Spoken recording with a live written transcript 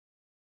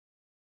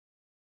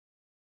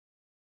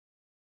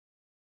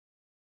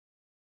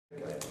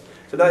Okay.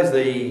 Today's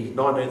the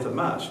 19th of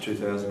March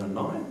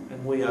 2009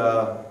 and we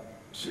are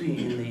sitting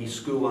in the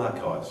school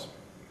archives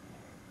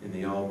in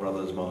the Old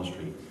Brothers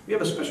Monastery. We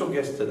have a special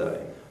guest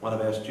today, one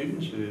of our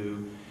students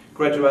who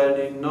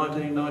graduated in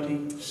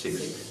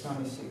 1996,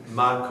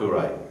 Marist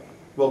Kogarah.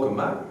 Welcome,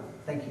 Mark.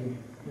 Thank you,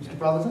 Mr.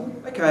 Brotherton.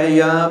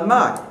 Okay,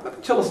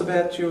 Mark, tell us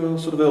about your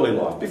sort of early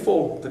life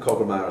before the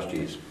Kogarah Marist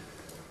years.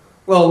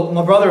 Well,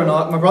 my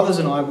brothers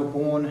and I were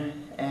born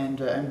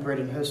and bred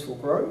in Hurstville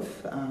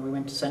Grove. We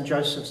went to St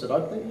Joseph's at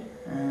Oakley,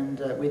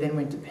 and we then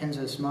went to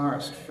Penshurst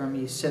Marist from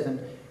Year 7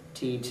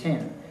 to Year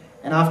 10.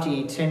 And after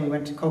Year 10 we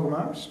went to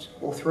Kogarah Marist,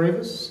 all three of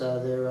us.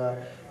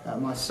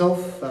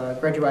 Myself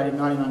graduated in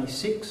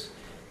 1996,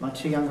 my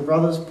two younger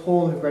brothers,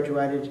 Paul, who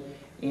graduated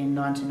in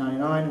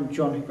 1999, and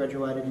John, who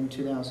graduated in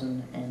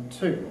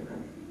 2002.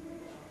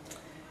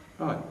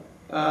 Right.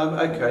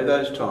 Okay,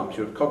 those times.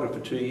 You were at Kogarah for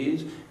 2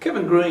 years.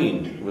 Kevin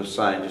Green was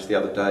saying just the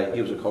other day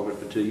he was at Kogarah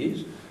for 2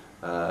 years,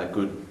 a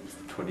good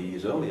 20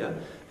 years earlier,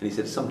 and he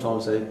said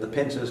sometimes the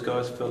Penshurst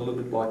guys felt a little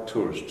bit like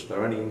tourists. They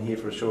were only in here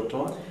for a short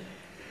time.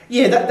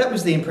 Yeah, that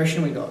was the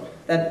impression we got.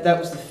 That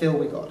was the feel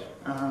we got.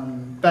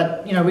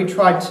 But you know, we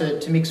tried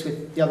to mix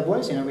with the other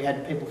boys. You know, we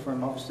had people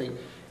from obviously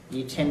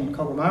Year 10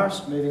 Kogarah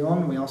Marist moving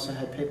on. We also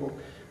had people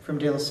from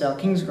De La Salle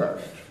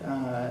Kingsgrove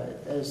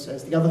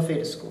as the other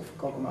feeder school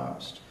for Kogarah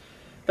Marist.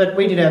 But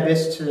we did our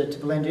best to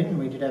blend in.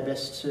 We did our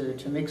best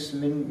to mix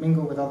and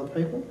mingle with other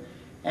people.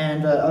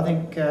 And I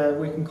think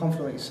we can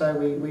confidently say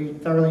we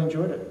thoroughly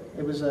enjoyed it.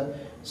 It was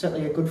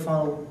certainly a good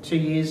final 2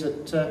 years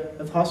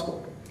of high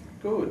school.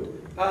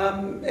 Good.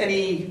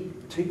 Any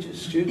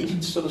teachers,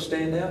 students sort of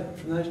stand out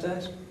from those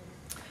days?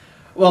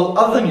 Well,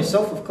 other than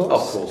yourself, of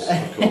course. Of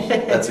course.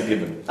 That's a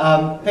given.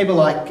 People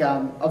like,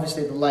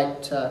 obviously, the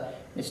late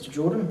Mr.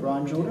 Jordan,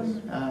 Brian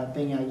Jordan,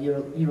 being our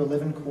year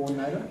 11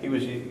 coordinator. He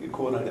was your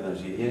coordinator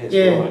those years, yes.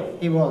 Yeah, right.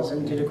 He was,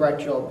 and did a great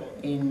job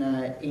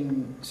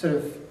in sort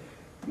of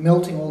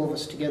melting all of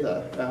us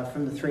together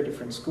from the three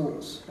different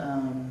schools.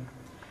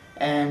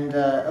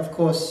 Of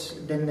course,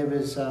 then there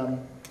was, I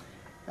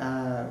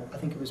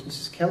think it was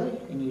Mrs. Kelly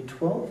in Year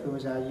 12, who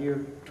was our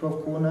Year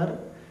 12 coordinator.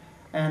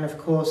 And of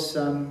course,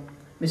 Mr.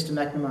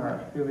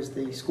 McNamara, who was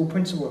the school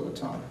principal at the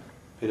time.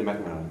 Peter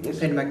McNamara, yes.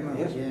 Peter McNamara,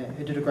 yes. Yeah,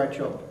 who did a great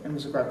job and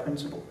was a great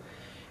principal.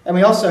 And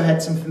we also had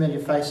some familiar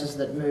faces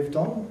that moved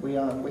on. We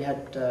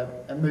had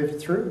moved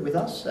through with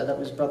us. That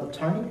was Brother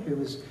Tony, who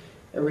was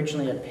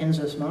originally at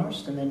Penshurst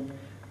Marist and then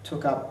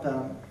took up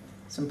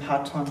some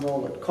part-time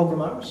role at Kogarah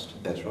Marist.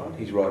 That's right.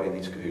 He's writing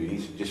he's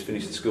just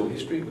finished the school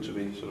history, which will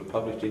be sort of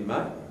published in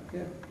May.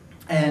 Yeah.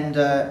 And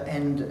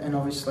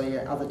obviously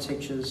other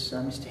teachers,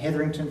 Mr.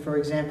 Hetherington, for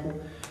example.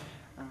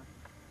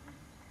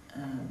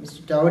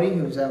 Mr. Doherty,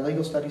 who was our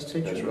legal studies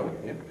teacher. That's right,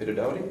 yeah, Peter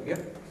Doherty, yeah.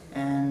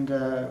 And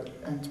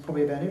it's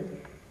probably about it.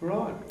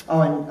 Right.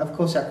 Oh, and of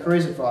course our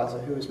careers advisor,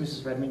 who was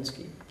Mrs.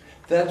 Radminski.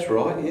 That's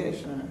right,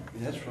 yes.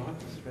 That's right,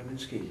 Mrs.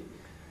 Radminski.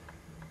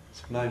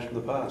 Some names from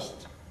the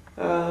past.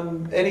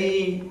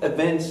 Any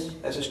events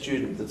as a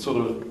student that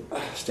sort of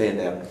stand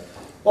out?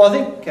 Well,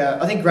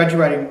 I think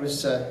graduating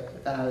was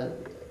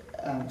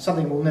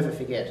something we'll never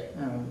forget.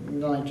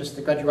 Not only just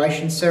the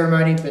graduation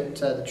ceremony, but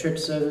the church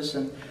service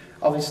and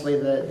obviously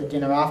the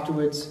dinner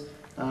afterwards.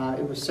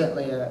 It was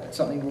certainly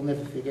something we'll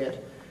never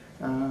forget.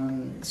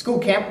 School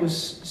camp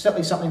was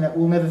certainly something that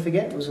we'll never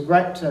forget. It was a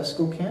great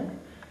school camp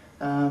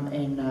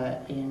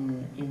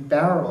in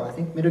Barrow, I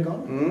think,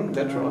 Mittagong.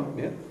 That's right,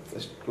 yeah.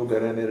 Let's go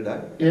down there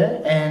today.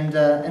 Yeah, and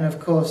of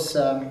course,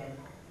 I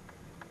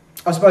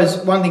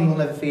suppose one thing we'll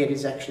never forget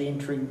is actually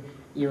entering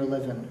Year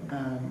 11.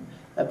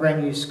 A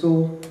brand new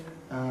school,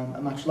 a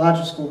much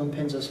larger school than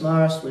Penshurst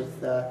Marist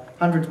with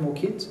hundreds more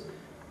kids.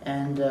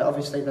 And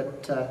obviously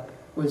that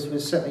was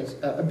certainly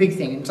a big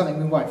thing and something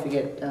we won't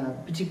forget,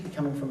 particularly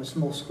coming from a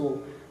small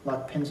school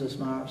like Penshurst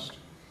Marist.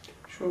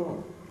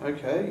 Sure.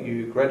 Okay,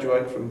 you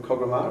graduated from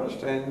Kogarah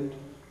Marist, and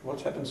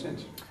what's happened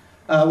since?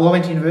 Well, I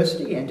went to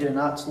university and did an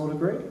arts law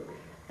degree,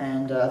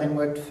 and I then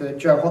worked for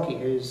Joe Hockey,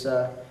 who's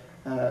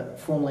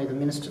formerly the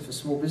Minister for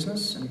Small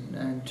Business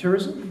and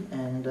Tourism,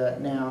 and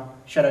now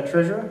Shadow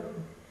Treasurer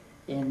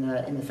in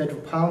the Federal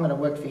Parliament. I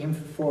worked for him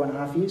for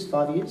 5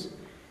 years.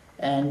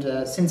 And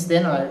since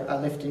then, I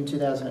left in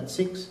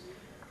 2006,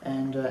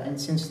 and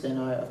since then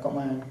I've got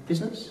my own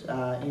business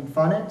in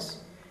finance,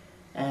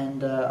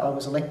 and I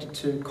was elected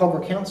to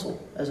Kogarah Council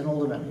as an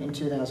alderman in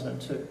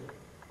 2002.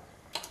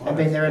 Wow, I've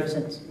been there ever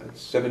since. That's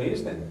 7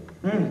 years then.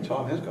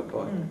 Time has got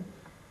by. And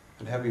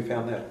how have you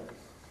found that?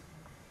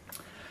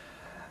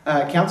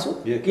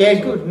 Council? Yeah, yeah,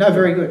 good. No,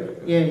 very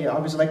good. Yeah. I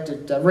was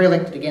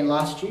re-elected again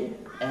last year,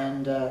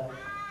 and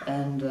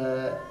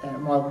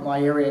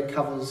my area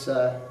covers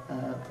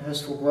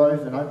Hurstville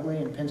Grove and Oakley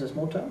and Penshurst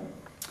Moortown.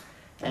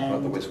 And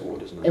like the West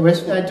Ward, isn't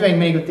it? Doing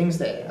many good things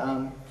there.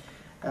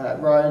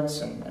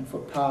 Roads and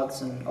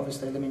footpaths, and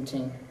obviously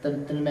limiting the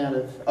amount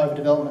of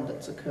overdevelopment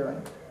that's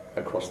occurring.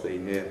 Across the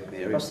area?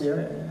 Across the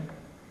area, yeah.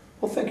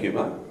 Well, thank you,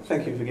 mate.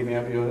 Thank you for giving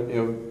up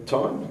your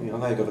time. I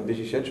know you've got a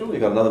busy schedule.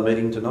 You've got another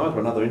meeting tonight or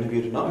another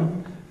interview tonight.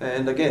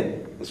 And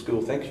again, the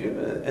school thanks you.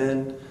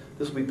 And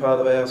this will be part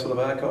of our sort of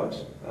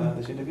archives,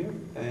 this interview.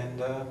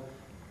 And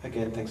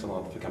again, thanks a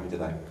lot for coming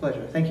today.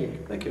 Pleasure. Thank you.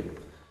 Thank you.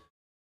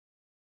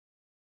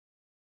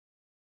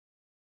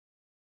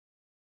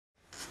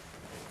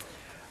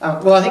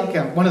 Well, I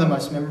think one of the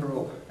most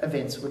memorable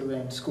events would have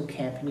been school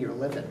camp in Year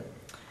 11.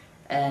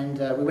 And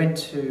we went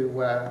to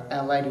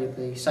Our Lady of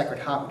the Sacred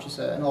Heart, which is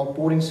an old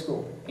boarding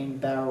school in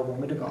Bowral or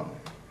Mittagong.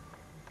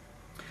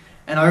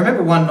 And I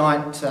remember one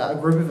night a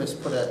group of us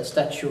put a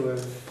statue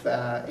of,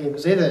 it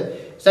was either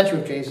a statue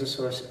of Jesus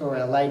or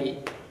Our Lady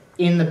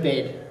in the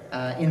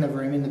bed, in the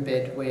room, in the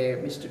bed where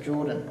Mr.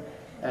 Jordan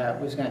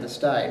was going to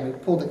stay. And we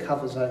pulled the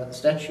covers over the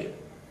statue.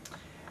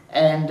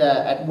 And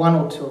at 1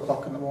 or 2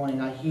 o'clock in the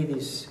morning, I hear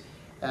this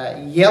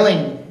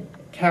yelling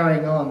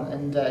carrying on,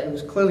 and it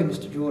was clearly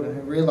Mr. Jordan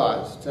who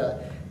realised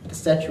that the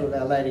statue of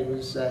Our Lady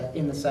was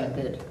in the same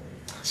bed.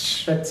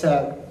 But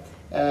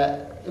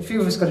a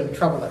few of us got into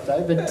trouble that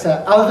day, but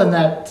other than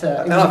that,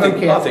 it was a good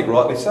camp. I think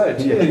rightly so,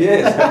 too,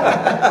 yes.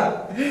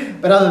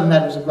 But other than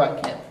that, it was a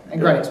great camp and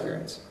great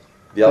experience.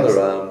 The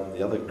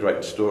other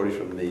great story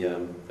from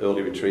the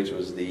early retreats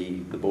was the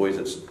boys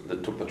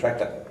that took the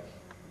tractor.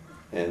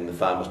 And the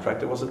farmer's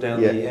tractor, was it down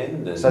the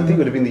end? And so I think it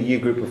would have been the year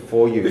group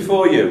before you.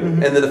 Before you.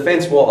 Mm-hmm. And the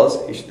defence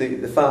was,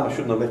 the farmer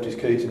shouldn't have left his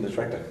keys in the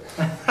tractor.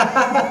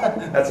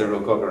 That's a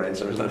real Kogarah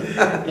answer, isn't it?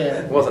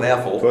 Yeah. It wasn't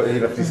our fault. Well, he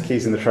left his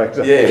keys in the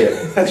tractor. Yeah,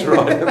 that's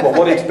right. Well,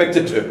 what do you expect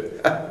to do?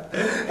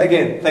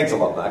 Again, thanks a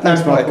lot, Mark.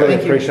 Thanks, Mark.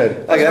 Thank you. Appreciate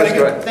it. Okay, that's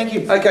great. Thank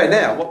you. Okay,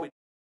 now, what we